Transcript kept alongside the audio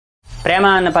ప్రేమ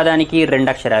అన్న పదానికి రెండు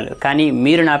అక్షరాలు, కానీ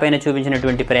మీరు నాపైన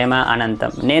చూపించినటువంటి ప్రేమ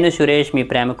అనంతం. నేను సురేష్, మీ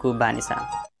ప్రేమకు బానిస.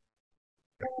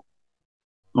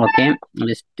 Okay,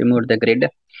 let's move the grid.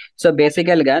 So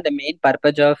basically గా the main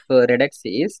purpose of Redux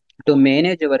is to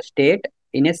manage your state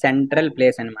in a central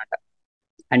place అన్నమాట.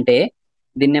 అంటే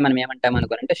దీన్నే మనం ఏమంటాం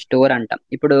అనుకోనంటే స్టోర్ అంటాం.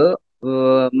 ఇప్పుడు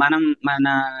మనం మన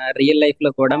రియల్ లైఫ్ లో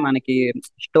కూడా మనకి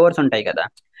స్టోర్స్ ఉంటాయి కదా.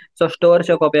 సో స్టోర్స్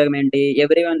యొక్క ఉపయోగం ఏంటి?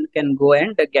 Every one can go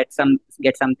and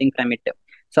get something from it.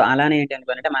 So అలానే ఏంటి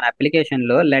అనుకోనంటే మన అప్లికేషన్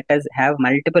లో let us have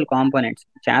multiple components,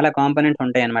 చాలా కాంపోనెంట్స్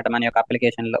ఉంటాయి అనమాట మన యొక్క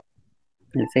అప్లికేషన్ లో.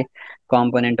 say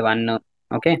component 1.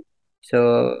 Okay, so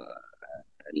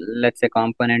let's say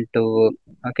component 2.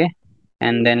 Okay,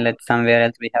 and then let's somewhere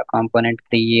else we have component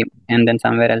 3, and then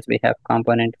somewhere else we have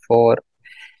component 4.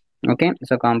 Okay,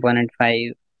 so component 5,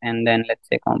 and then let's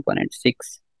say component 6,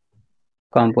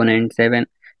 component 7.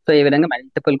 So ఈ విధంగా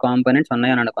multiple components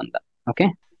ఉన్నాయని అనుకుందాం. Okay,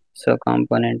 so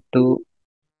component 2,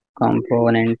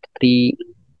 component 3.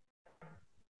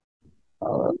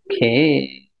 Okay,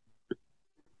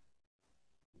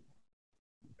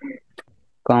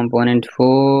 component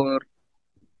 4,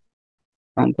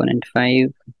 component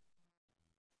 5,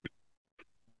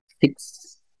 6,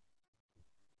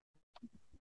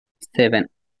 7.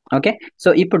 Okay, so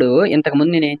ఇప్పుడు ఇంతకు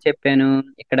ముందు నేను ఏం చెప్పాను,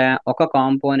 ఇక్కడ ఒక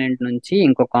కాంపోనెంట్ నుంచి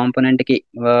ఇంకో కాంపోనెంట్ కి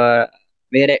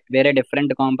వేరే వేరే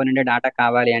డిఫరెంట్ కాంపోనెంట్ డేటా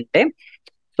కావాలి అంటే,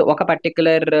 సో ఒక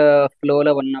పర్టికులర్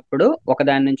ఫ్లోలో ఉన్నప్పుడు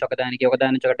ఒకదాని నుంచి ఒకదానికి,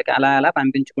 ఒకదాని నుంచి ఒకటికి అలా అలా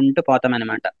పంపించుకుంటూ పోతాం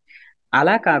అనమాట.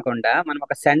 అలా కాకుండా మనం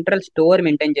ఒక సెంట్రల్ స్టోర్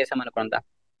మెయింటైన్ చేసాం అనుకుందాం.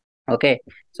 ఓకే,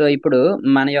 సో ఇప్పుడు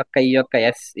మన యొక్క ఈ యొక్క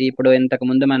ఇప్పుడు ఇంతకు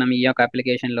ముందు మనం ఈ యొక్క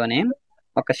అప్లికేషన్ లోనే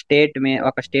ఒక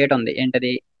స్టేట్ ఉంది.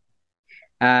 ఏంటది?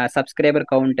 సబ్స్క్రైబర్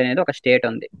కౌంట్ అనేది ఒక స్టేట్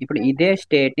ఉంది. ఇప్పుడు ఇదే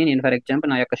స్టేట్ ని నేను ఫర్ ఎగ్జాంపుల్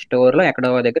నా యొక్క స్టోర్ లో ఎక్కడో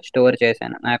దగ్గర స్టోర్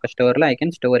చేశాను. నా యొక్క స్టోర్ లో I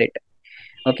can store it.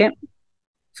 Okay,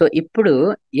 so ఇప్పుడు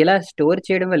ఇలా స్టోర్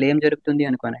చేయడం వల్ల ఏం జరుగుతుంది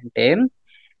అనుకోనంటే,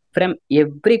 from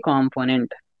every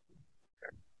component,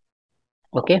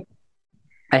 okay,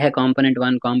 I have component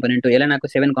 1, component 2, ఇలా నాకు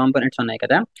 7 కాంపోనెంట్స్ ఉన్నాయి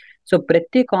కదా. సో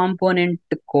ప్రతి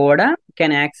కాంపోనెంట్ కూడా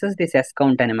can access this yes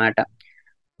count అనమాట.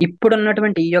 ఇప్పుడు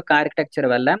ఉన్నటువంటి ఈ యొక్క ఆర్కిటెక్చర్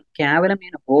వల్ల కేవలం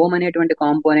నేను హోమ్ అనేటువంటి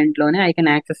కాంపోనెంట్ లోనే I can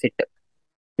access it.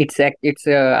 It's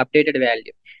updated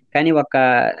value. కానీ ఒక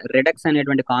రిడక్స్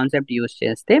అనేటువంటి కాన్సెప్ట్ యూస్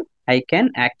చేస్తే I can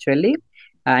actually,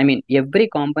 I mean every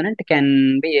component can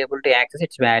be able to access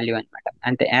it's value అనమాట.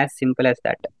 అంతే, యాజ్ సింపుల్ యాజ్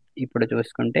దట్. ఇప్పుడు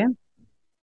చూసుకుంటే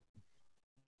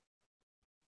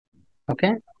okay,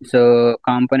 so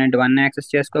component 1 access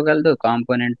చేసుకోగలదు,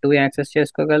 component 2 access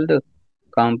చేసుకోగలదు,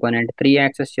 component 3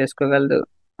 access చేసుకోగలదు.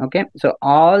 Okay, so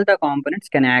all the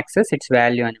components can access it's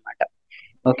value అనమాట.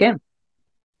 Okay,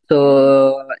 so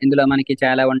ఇందులో మనకి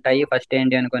చాలా ఉంటాయి. First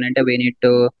ఏంటి అనుకోనంటే we need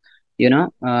to you know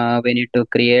we need to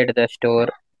create the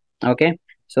store. Okay,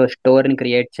 so store ని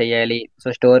create చేయాలి. So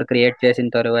store create చేసిన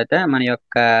తర్వాత మన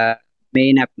యొక్క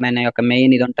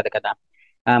మెయిన్ ఇది ఉంటది కదా,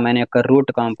 మన యొక్క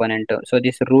route component. So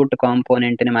this route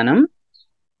component ని మనం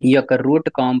ఈ యొక్క రూట్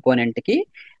కాంపోనెంట్ కి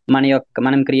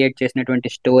మనం క్రియేట్ చేసినటువంటి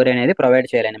స్టోర్ అనేది ప్రొవైడ్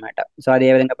చేయాలన్నమాట. సో అది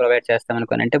ఏ విధంగా ప్రొవైడ్ చేస్తాం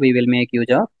అనుకోనంటే we will make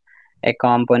use of a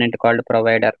component called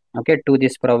provider. Okay, to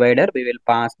this provider we will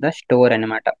pass the store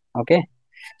అనమాట. Okay,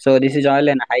 so this is all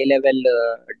and high level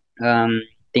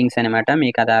things అనమాట.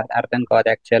 మీకు అది అర్థం కాదు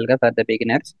యాక్చువల్ గా for the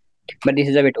beginners, but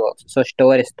this is it works. So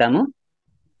store ఇస్తాము.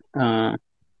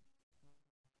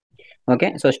 Okay,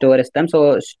 so store ఇస్తాం. So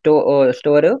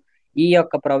store ఈ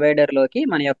యొక్క ప్రొవైడర్ లోకి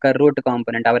మన యొక్క route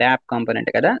component, hour app component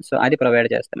కదా, సో అది ప్రొవైడ్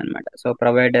చేస్తాం అనమాట. సో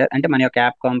ప్రొవైడర్ అంటే మన యొక్క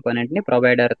యాప్ కాంపోనెంట్ ని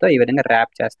ప్రొవైడర్ తో ఈ విధంగా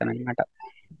ర్యాప్ చేస్తాం అనమాట.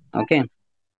 ఓకే,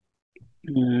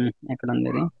 ఎక్కడ ఉంది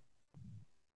ఇది?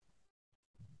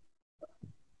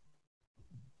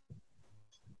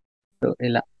 సో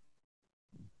ఇలా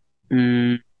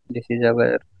this is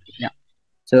our,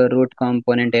 so root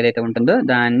component ఏదైతే ఉంటుందో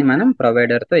దాన్ని మనం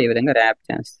ప్రొవైడర్ తో ఈ విధంగా ర్యాప్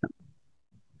చేస్తాం.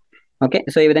 ఓకే,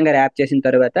 సో ఈ విధంగా ర్యాప్ చేసిన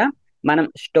తర్వాత మనం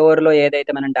స్టోర్ లో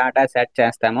ఏదైతే మనం డాటా సెట్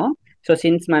చేస్తామో, సో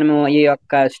సిన్స్ మనము ఈ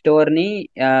యొక్క స్టోర్ ని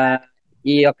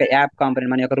ఈ యొక్క యాప్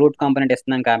కాంపోనెంట్, మన యొక్క రూట్ కాంపోనెంట్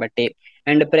ఇస్తున్నాం కాబట్టి,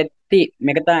 అండ్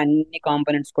మిగతా అన్ని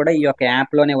కాంపోనెంట్స్ కూడా ఈ యొక్క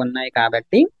యాప్ లోనే ఉన్నాయి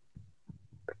కాబట్టి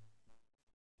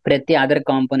ప్రతి other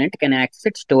component can access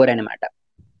it store అనమాట.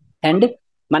 అండ్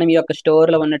మనం ఈ యొక్క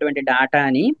స్టోర్ లో ఉన్నటువంటి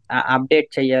డాటాని అప్డేట్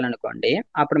చేయాలనుకోండి,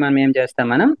 అప్పుడు మనం ఏం చేస్తాం,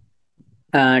 మనం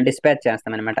డిస్పాచ్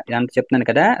చేస్తాం అనమాట. ఇదంతా చెప్తున్నాను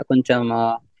కదా, కొంచెం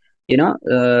యూనో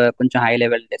కొంచెం హై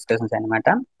లెవెల్ డిస్కషన్స్ అనమాట.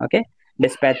 ఓకే,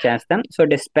 డిస్పాచ్ చేస్తాం. సో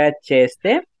డిస్పాచ్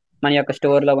చేస్తే మన యొక్క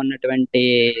స్టోర్ లో ఉన్నటువంటి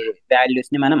వాల్యూస్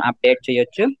ని మనం అప్డేట్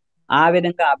చేయొచ్చు. ఆ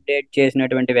విధంగా అప్డేట్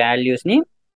చేసినటువంటి వాల్యూస్ ని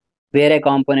వేరే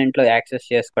కాంపోనెంట్ లో యాక్సెస్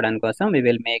చేసుకోవడానికి కోసం we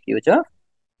will make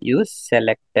use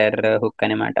selector hook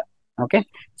అనమాట. ఓకే.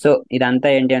 సో ఇదంతా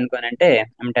ఏంటి అనుకోనంటే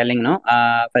I'm telling no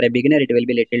for a beginner it will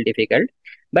be little difficult,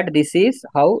 but this is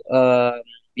how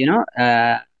you know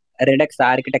redux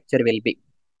architecture will be.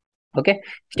 Okay.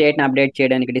 State ని update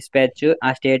చేయడానికి dispatch, ఆ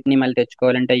state ని మళ్ళీ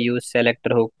తెచ్చుకోవాలంటే use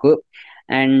selector hook,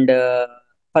 and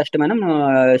first మనం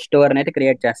store అయితే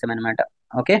create చేస్తాం అనమాట.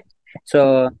 Okay. So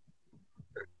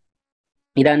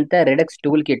ఇదంతా రెడక్స్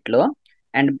టూల్ కిట్ లో.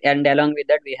 And along with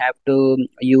that we have to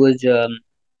use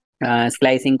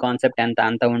slicing concept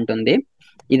అంత ఉంటుంది.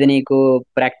 ఇది నీకు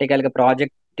ప్రాక్టికల్ గా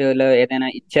ప్రాజెక్ట్ లో ఏదైనా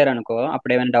ఇచ్చారనుకో,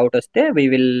 అప్పుడు ఏమైనా డౌట్ వస్తే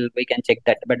we can check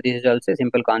that, but this is also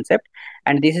simple concept.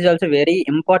 And this is also very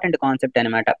important concept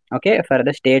అనమాట. Okay, for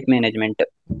the state management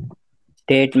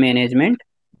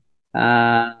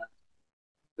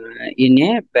in a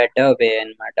better way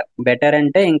అన్నమాట. బెటర్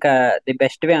అంటే ఇంకా ది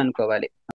బెస్ట్ వే అనుకోవాలి.